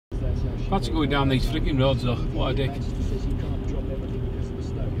Fancy going down these freaking roads though, what a dick.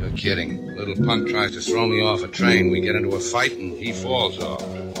 You're kidding. Little punk tries to throw me off a train, we get into a fight and he falls off.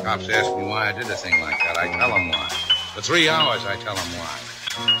 Cops ask me why I did a thing like that, I tell them why. For 3 hours I tell them why.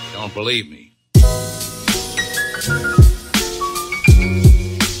 They don't believe me.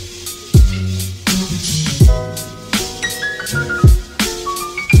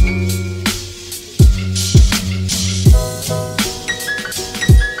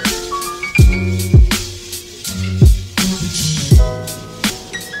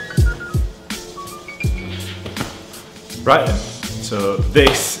 Right then, so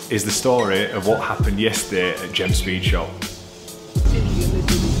this is the story of what happened yesterday at Jem Speed Shop.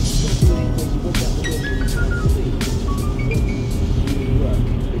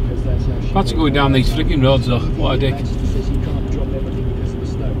 Fancy going down these freaking roads though, what a dick.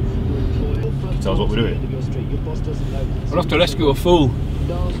 Tell us what we're doing. We'll have to rescue a fool.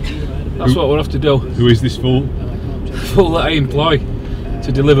 That's what we'll have to do. Who is this fool? The fool that I employ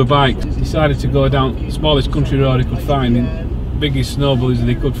to deliver bikes. Decided to go down the smallest country road he could find in biggest snow blizzard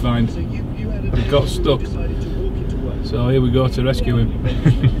he could find. But he got stuck. So here we go to rescue him.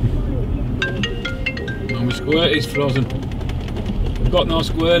 And my squirty's frozen. We've got no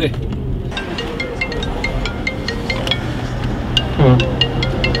squirty.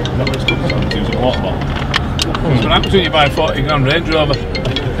 That was good, so it was a water bottle. That's what happens when you buy a 40 grand Range Rover.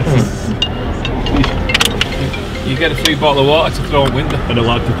 You get a free bottle of water to throw in winter. And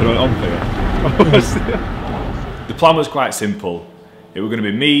allowed to throw it on for you. The plan was quite simple. It was going to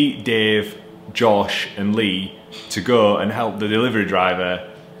be me, Dave, Josh and Lee to go and help the delivery driver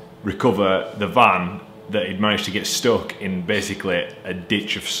recover the van that he'd managed to get stuck in basically a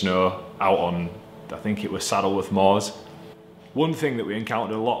ditch of snow out on, I think it was Saddleworth Moors. One thing that we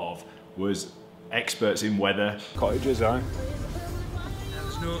encountered a lot of was experts in weather. Cottages, aye?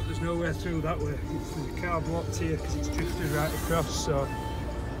 There's nowhere through that way. There's a car blocked here because it's drifted right across, so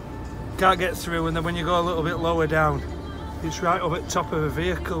can't get through. And then when you go a little bit lower down, it's right up at top of a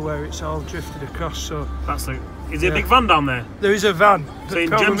vehicle where it's all drifted across. So that's the. Is there a big van down there? There is a van. Saying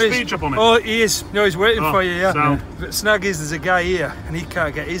Jem Speed Shop on it? Oh, he is. No, he's waiting for you. Yeah. So. But snag is there's a guy here, and he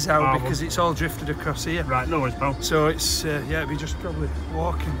can't get his out because it's all drifted across here. Right. No worries, pal. So it's yeah, we just probably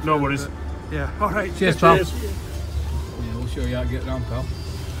walking. No worries. Yeah. All right. Cheers, pal. Yeah, we'll show you how to get round, pal.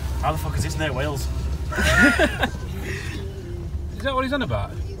 How the fuck is this near Wales? Is that what he's on about?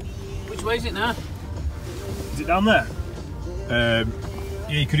 Which way is it now? Is it down there? Yeah,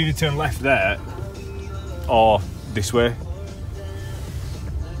 you could either turn left there or this way.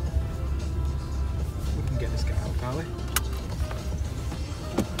 We can get this guy out, can't we?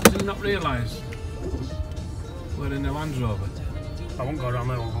 Does he not realise we're in a Land Rover? I won't go around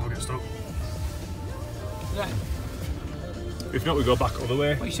there, we'll get stuck. Yeah. If not, we go back all the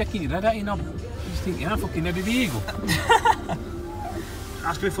way. What are you shaking your head at, you knob? You just think you're fucking Eddie the Eagle.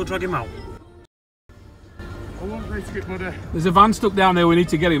 Ask him if we'll drag him out. I won't risk it, buddy. There's a van stuck down there, we need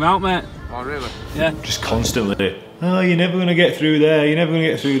to get him out, mate. Oh, really? Yeah. Just constantly, oh, you're never going to get through there, you're never going to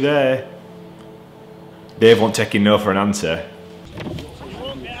get through there. Dave won't take no for an answer.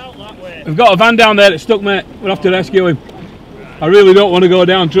 We've got a van down there that's stuck, mate. We'll have to rescue him. I really don't want to go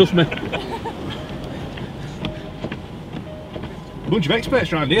down, trust me. Bunch of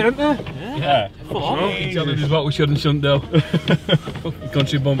experts around here, aren't there? Yeah. You're telling us what we should and shouldn't do.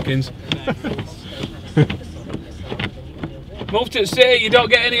 Country bumpkins. Move to the city, you don't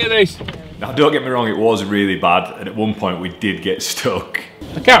get any of this. Now, don't get me wrong, it was really bad, and at one point we did get stuck.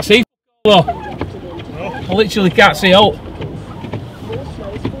 I can't see though. I literally can't see out. I'm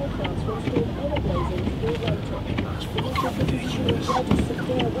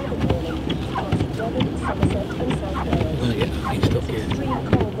gonna get stuck here.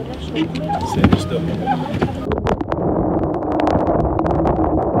 Same stuff.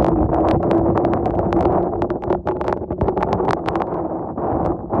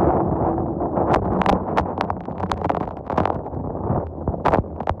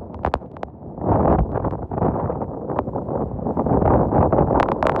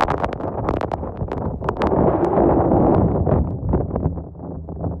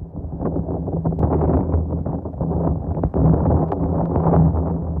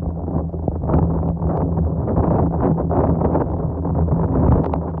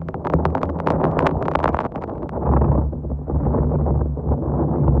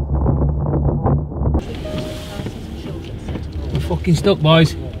 Fucking stuck,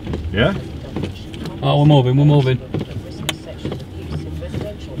 boys. Yeah? Oh, we're moving, we're moving.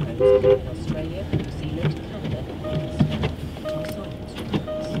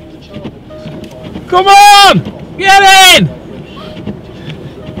 Come on! Get in!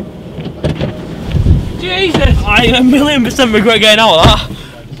 Jesus! I 1,000,000% regret getting out of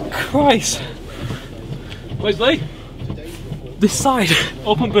that. Christ. Where's Lee? This side.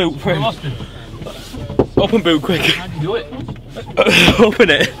 Open boot for him. Lost him. Open boot quick. How'd you do it? Open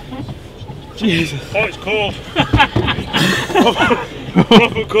it. Jesus. Oh, it's cold.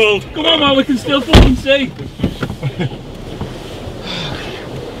 Proper cold. Come on, man, we can still fucking see.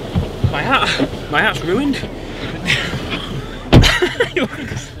 My hat's ruined.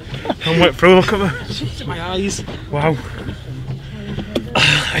 I'm wet through, look at me. Shit, my eyes. Wow.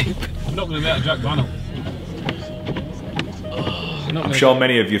 I'm not going to make a Jack Van up. I'm sure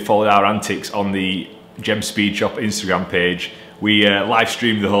many of you followed our antics on the Jem Speed Shop Instagram page. We live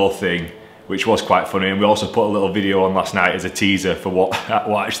streamed the whole thing, which was quite funny, and we also put a little video on last night as a teaser for what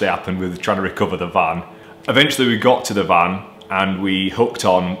actually happened with trying to recover the van. Eventually we got to the van and we hooked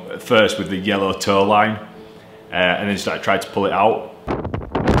on first with the yellow tow line and then tried to pull it out.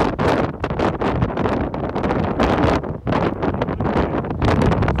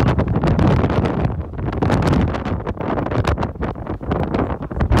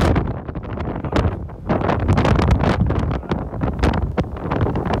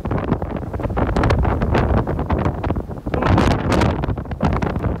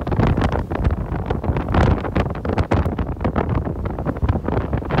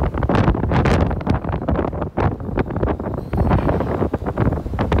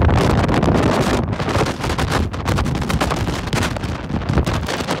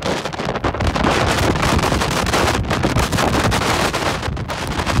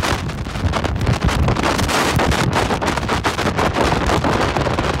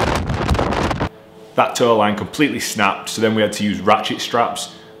 That tow line completely snapped, so then we had to use ratchet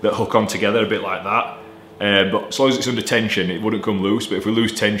straps that hook on together a bit like that. But as long as it's under tension, it wouldn't come loose, but if we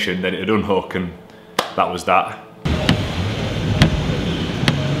lose tension, then it'd unhook, and that was that.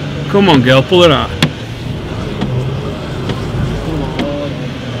 Come on, girl, pull it out.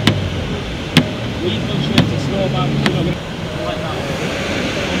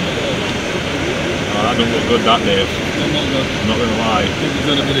 Oh, that don't look good, that, Dave. I'm not gonna lie. I think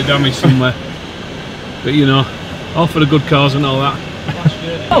there's done a bit of damage somewhere. But you know, all for the good cause and all that.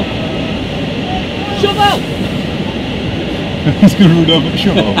 Oh! Shut up! He's gonna run over the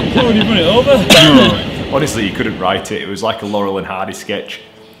shovel. He's already run it over. No. Honestly, you couldn't write it. It was like a Laurel and Hardy sketch.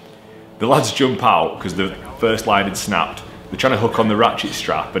 The lads jump out because the first line had snapped. They're trying to hook on the ratchet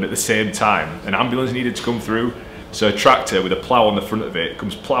strap, and at the same time, an ambulance needed to come through. So a tractor with a plough on the front of it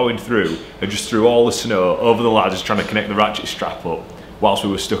comes ploughing through and just threw all the snow over the lads trying to connect the ratchet strap up whilst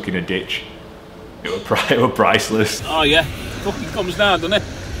we were stuck in a ditch. It were priceless. Oh yeah, fucking comes down, doesn't it?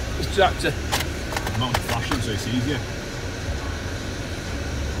 This tractor. I'm not flashing, so it's easier.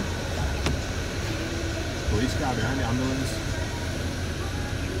 Police car behind the ambulance.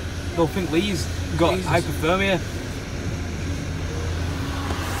 Don't think Lee's got hypothermia.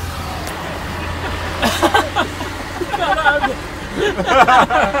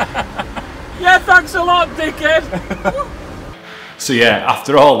 Yeah, thanks a lot, dickhead. So yeah,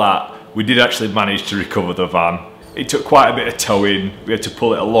 after all that, we did actually manage to recover the van. It took quite a bit of towing. We had to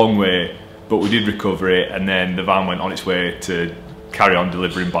pull it a long way, but we did recover it, and then the van went on its way to carry on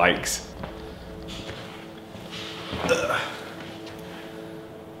delivering bikes.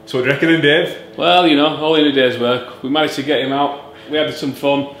 So what do you reckon then, Dave? Well, you know, all in a day's work. We managed to get him out. We had some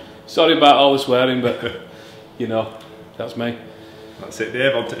fun. Sorry about all the swearing, but you know, that's me. That's it,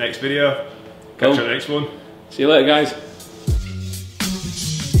 Dave. On to the next video. Catch you on the next one. See you later, guys.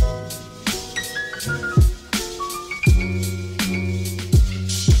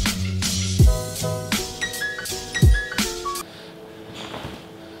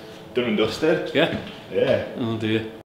 Done and dusted? Yeah? Yeah. Oh dear.